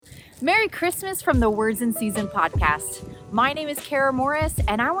Merry Christmas from the Words in Season podcast. My name is Kara Morris,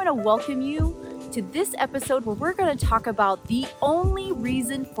 and I want to welcome you to this episode where we're going to talk about the only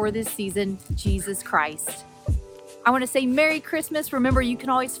reason for this season, Jesus Christ. I want to say Merry Christmas. Remember, you can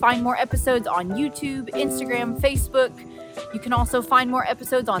always find more episodes on YouTube, Instagram, Facebook. You can also find more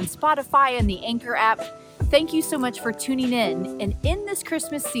episodes on Spotify and the Anchor app. Thank you so much for tuning in. And in this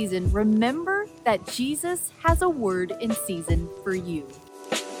Christmas season, remember that Jesus has a word in season for you.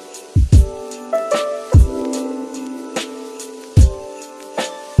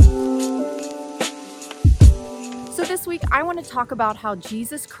 So this week, I want to talk about how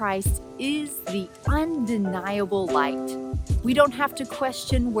Jesus Christ is the undeniable light. We don't have to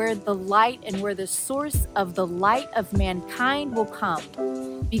question where the light and where the source of the light of mankind will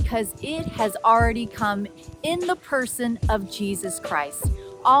come, because it has already come in the person of Jesus Christ,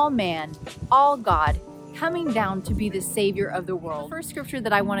 all man, all God, coming down to be the Savior of the world. The first scripture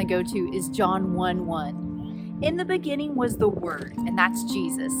that I want to go to is John 1:1. In the beginning was the Word, and that's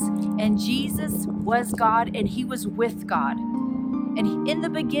Jesus. And Jesus was God, and He was with God. And in the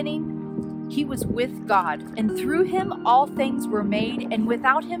beginning, He was with God. And through Him all things were made, and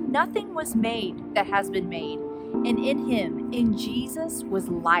without Him nothing was made that has been made. And in Him, in Jesus, was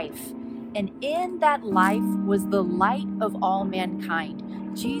life. And in that life was the light of all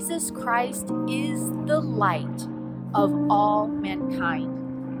mankind. Jesus Christ is the light of all mankind.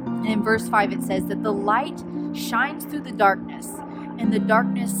 And in verse 5 it says that the light shines through the darkness, and the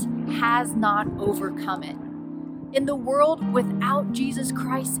darkness has not overcome it. In the world without Jesus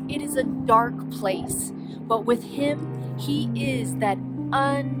Christ, it is a dark place. But with Him, He is that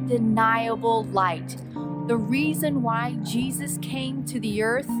undeniable light. The reason why Jesus came to the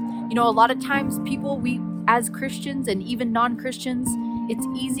earth, a lot of times we as Christians and even non-Christians, it's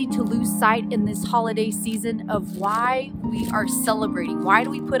easy to lose sight in this holiday season of why we are celebrating. Why do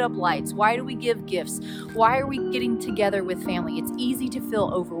we put up lights? Why do we give gifts? Why are we getting together with family? It's easy to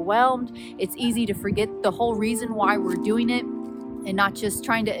feel overwhelmed. It's easy to forget the whole reason why we're doing it, and not just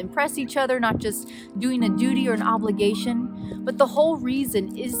trying to impress each other, not just doing a duty or an obligation, but the whole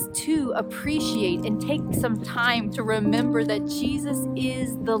reason is to appreciate and take some time to remember that Jesus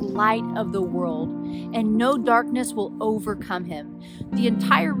is the light of the world, and no darkness will overcome Him. The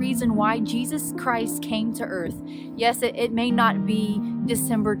entire reason why Jesus Christ came to earth, yes, it may not be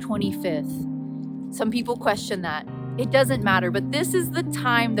December 25th. Some people question that. It doesn't matter, but this is the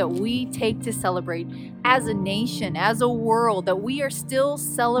time that we take to celebrate as a nation, as a world, that we are still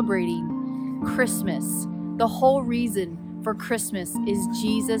celebrating Christmas. The whole reason for Christmas is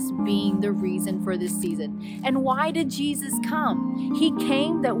Jesus being the reason for this season. And why did Jesus come? He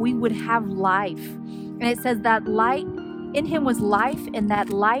came that we would have life. And it says that light, in Him was life, and that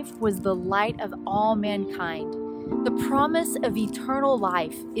life was the light of all mankind. The promise of eternal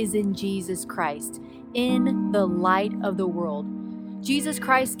life is in Jesus Christ, in the light of the world. Jesus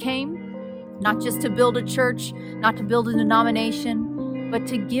Christ came not just to build a church, not to build a denomination, but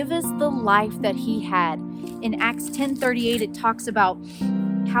to give us the life that He had. In Acts 10:38, it talks about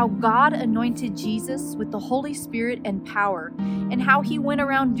how God anointed Jesus with the Holy Spirit and power, and how He went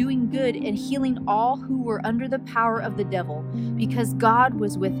around doing good and healing all who were under the power of the devil, because God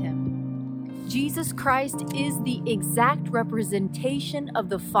was with Him. Jesus Christ is the exact representation of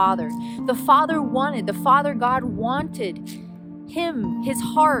the Father. The Father God wanted Him, His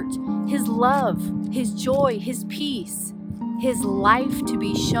heart, His love, His joy, His peace, His life to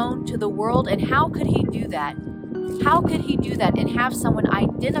be shown to the world. And how could He do that? How could He do that and have someone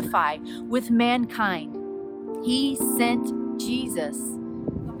identify with mankind? He sent Jesus.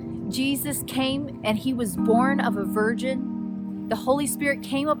 Jesus came, and He was born of a virgin. The Holy Spirit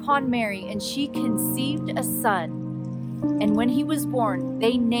came upon Mary, and she conceived a son. And when He was born,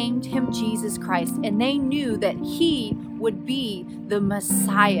 they named Him Jesus Christ, and they knew that He would be the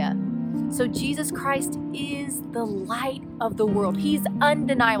Messiah. So Jesus Christ is the light of the world. He's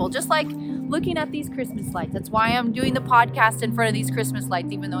undeniable. Just like looking at these Christmas lights. That's why I'm doing the podcast in front of these Christmas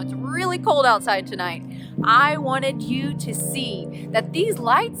lights, even though it's really cold outside tonight. I wanted you to see that these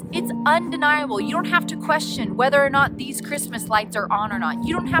lights, it's undeniable. You don't have to question whether or not these Christmas lights are on or not.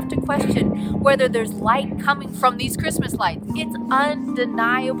 You don't have to question whether there's light coming from these Christmas lights. It's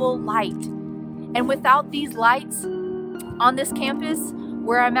undeniable light. And without these lights on this campus,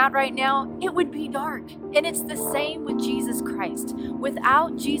 where I'm at right now, it would be dark. And it's the same with Jesus Christ.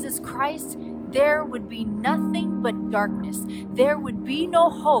 Without Jesus Christ, there would be nothing but darkness. There would be no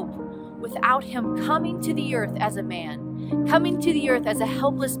hope without Him coming to the earth as a man, coming to the earth as a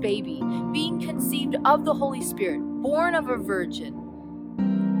helpless baby, being conceived of the Holy Spirit, born of a virgin.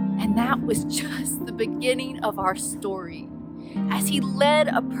 And that was just the beginning of our story. as he led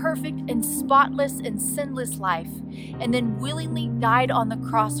a perfect and spotless and sinless life, and then willingly died on the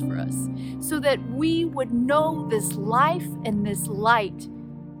cross for us, so that we would know this life and this light,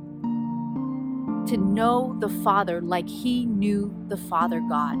 to know the Father like he knew the Father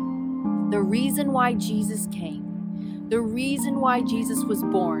God. The reason why Jesus came, the reason why Jesus was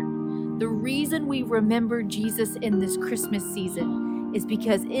born, the reason we remember Jesus in this Christmas season is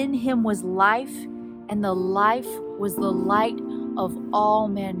because in him was life, and the life was the light of all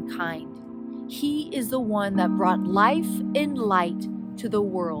mankind. He is the one that brought life and light to the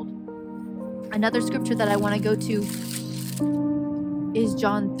world. Another scripture that I want to go to is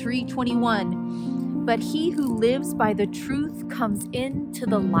John 3:21. But he who lives by the truth comes into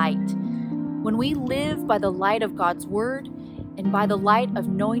the light. When we live by the light of God's word and by the light of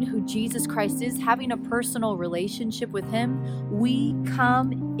knowing who Jesus Christ is, having a personal relationship with him, we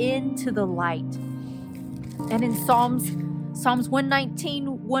come into the light. And in Psalms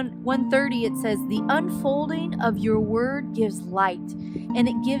 119, 130, it says, the unfolding of your word gives light, and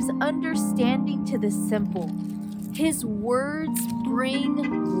it gives understanding to the simple. His words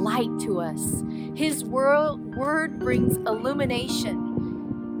bring light to us. His word brings illumination.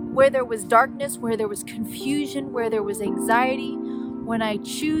 Where there was darkness, where there was confusion, where there was anxiety, when I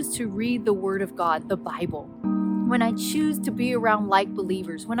choose to read the word of God, the Bible, when I choose to be around like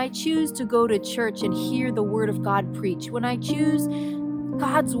believers, when I choose to go to church and hear the word of God preach, when I choose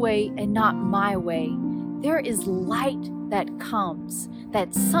God's way and not my way, there is light that comes,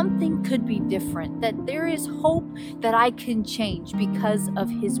 that something could be different, that there is hope that I can change because of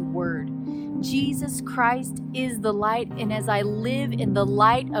his word. Jesus Christ is the light, and as I live in the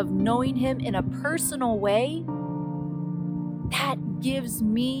light of knowing him in a personal way, that gives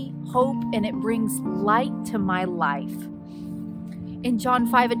me hope and it brings light to my life. In John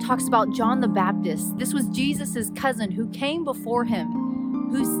 5, it talks about John the Baptist. This was Jesus's cousin who came before him,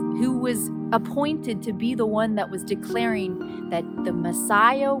 who was appointed to be the one that was declaring that the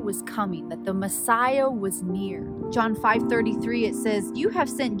Messiah was coming, that the Messiah was near. John 5:33, it says, you have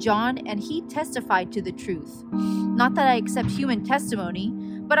sent John, and he testified to the truth. Not that I accept human testimony,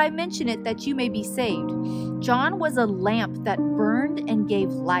 but I mention it that you may be saved. John was a lamp that burned and gave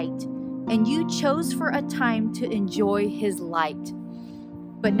light, and you chose for a time to enjoy his light.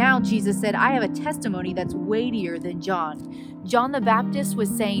 But now Jesus said, I have a testimony that's weightier than John. John the Baptist was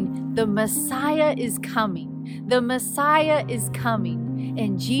saying, the Messiah is coming. The Messiah is coming.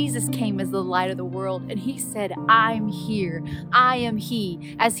 And Jesus came as the light of the world, and he said, I'm here. I am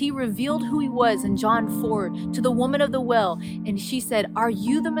he. As he revealed who he was in John 4 to the woman of the well, and she said, are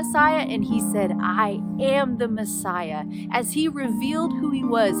you the Messiah? And he said, I am the Messiah. As he revealed who he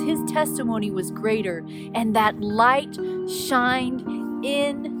was, his testimony was greater, and that light shined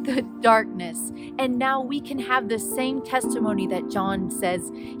in the darkness. And now we can have the same testimony that John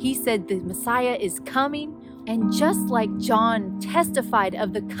says. He said the Messiah is coming. And just like John testified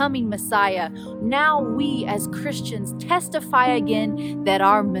of the coming Messiah, now we as Christians testify again that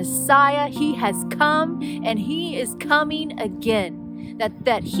our Messiah, he has come and he is coming again.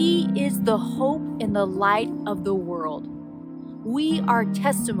 That he is the hope and the light of the world. We are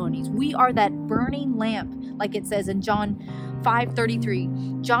testimonies. We are that burning lamp, like it says in John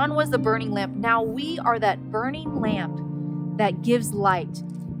 5:33. John was the burning lamp. Now we are that burning lamp that gives light.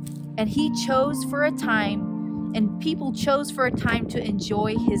 And he chose for a time, and people chose for a time to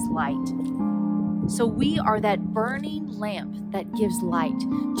enjoy his light. So we are that burning lamp that gives light.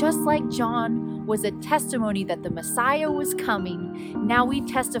 Just like John was a testimony that the Messiah was coming, now we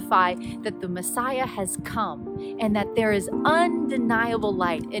testify that the Messiah has come and that there is undeniable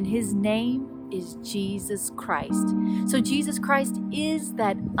light, and his name is Jesus Christ. So Jesus Christ is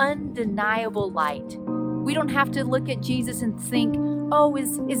that undeniable light. We don't have to look at Jesus and think, oh,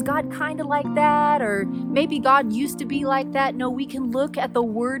 is God kind of like that? Or maybe God used to be like that. No, we can look at the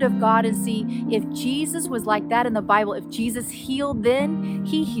word of God and see if Jesus was like that in the Bible. If Jesus healed then,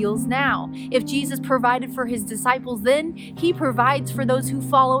 he heals now. If Jesus provided for his disciples then, he provides for those who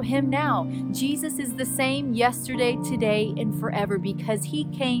follow him now. Jesus is the same yesterday, today, and forever, because he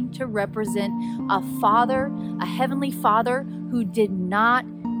came to represent a father, a heavenly father who did not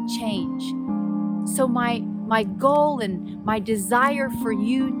change. So my goal and my desire for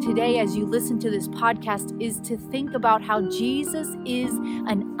you today as you listen to this podcast is to think about how Jesus is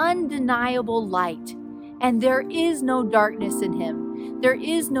an undeniable light, and there is no darkness in him. There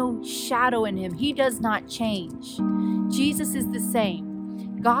is no shadow in him. He does not change. Jesus is the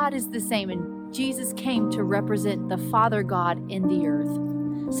same. God is the same, and Jesus came to represent the Father God in the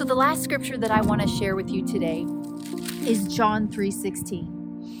earth. So the last scripture that I want to share with you today is John 3:16.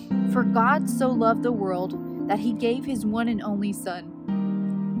 For God so loved the world that he gave his one and only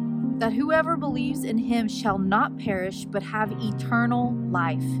Son, that whoever believes in him shall not perish but have eternal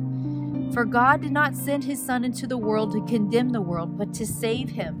life. For God did not send his Son into the world to condemn the world, but to save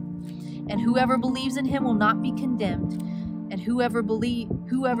him. And whoever believes in him will not be condemned, and whoever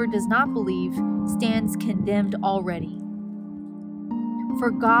does not believe stands condemned already. For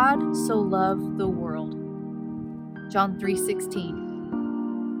God so loved the world. John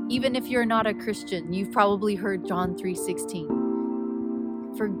 3:16. Even if you're not a Christian, you've probably heard John 3:16.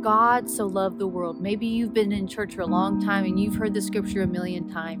 For God so loved the world. Maybe you've been in church for a long time and you've heard the scripture a million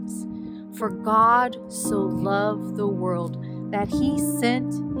times. For God so loved the world that he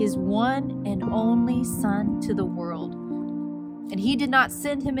sent his one and only Son to the world. And he did not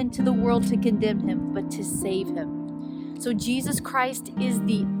send him into the world to condemn him, but to save him. So Jesus Christ is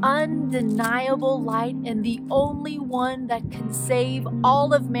the undeniable light and the only one that can save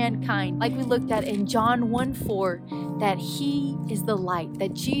all of mankind. Like we looked at in John 1:4, that he is the light,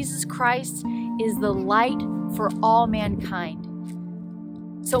 that Jesus Christ is the light for all mankind.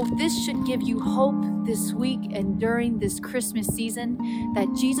 So this should give you hope this week and during this Christmas season,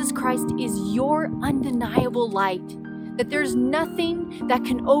 that Jesus Christ is your undeniable light, that there's nothing that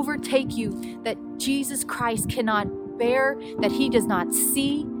can overtake you that Jesus Christ cannot bear, that he does not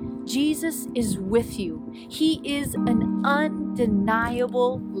see. Jesus is with you. He is an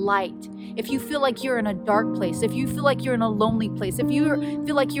undeniable light. If you feel like you're in a dark place, if you feel like you're in a lonely place, if you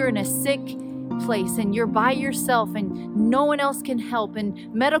feel like you're in a sick place and you're by yourself and no one else can help,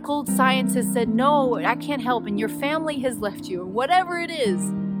 and medical science has said, no, I can't help, and your family has left you, or whatever it is,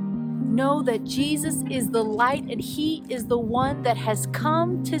 know that Jesus is the light and he is the one that has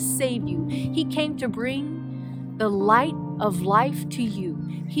come to save you. He came to bring the light of life to you.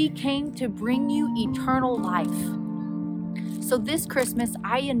 He came to bring you eternal life. So this Christmas,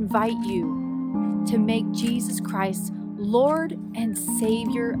 I invite you to make Jesus Christ Lord and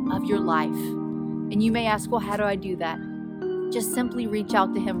Savior of your life. And you may ask, well, how do I do that? Just simply reach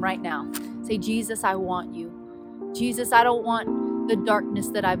out to him right now. Say, Jesus, I want you. Jesus, I don't want the darkness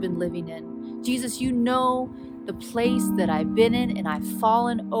that I've been living in. Jesus, you know the place that I've been in and I've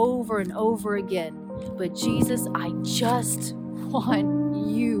fallen over and over again. But Jesus, I just want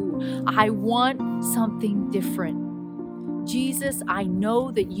you. I want something different. Jesus, I know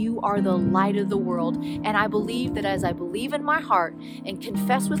that you are the light of the world, and I believe that as I believe in my heart and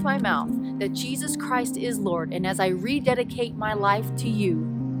confess with my mouth that Jesus Christ is Lord, and as I rededicate my life to you,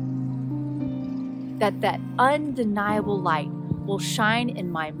 that undeniable light will shine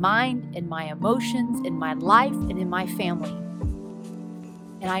in my mind, in my emotions, in my life, and in my family.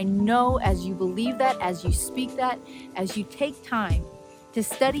 And I know as you believe that, as you speak that, as you take time to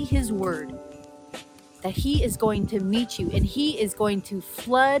study his word, that he is going to meet you and he is going to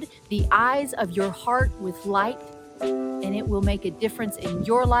flood the eyes of your heart with light, and it will make a difference in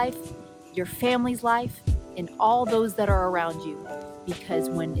your life, your family's life, and all those that are around you. Because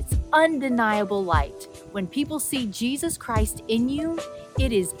when it's undeniable light, when people see Jesus Christ in you,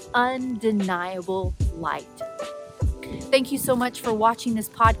 it is undeniable light. Thank you so much for watching this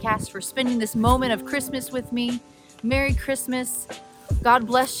podcast, for spending this moment of Christmas with me. Merry Christmas. God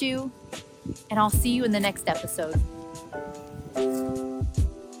bless you. And I'll see you in the next episode.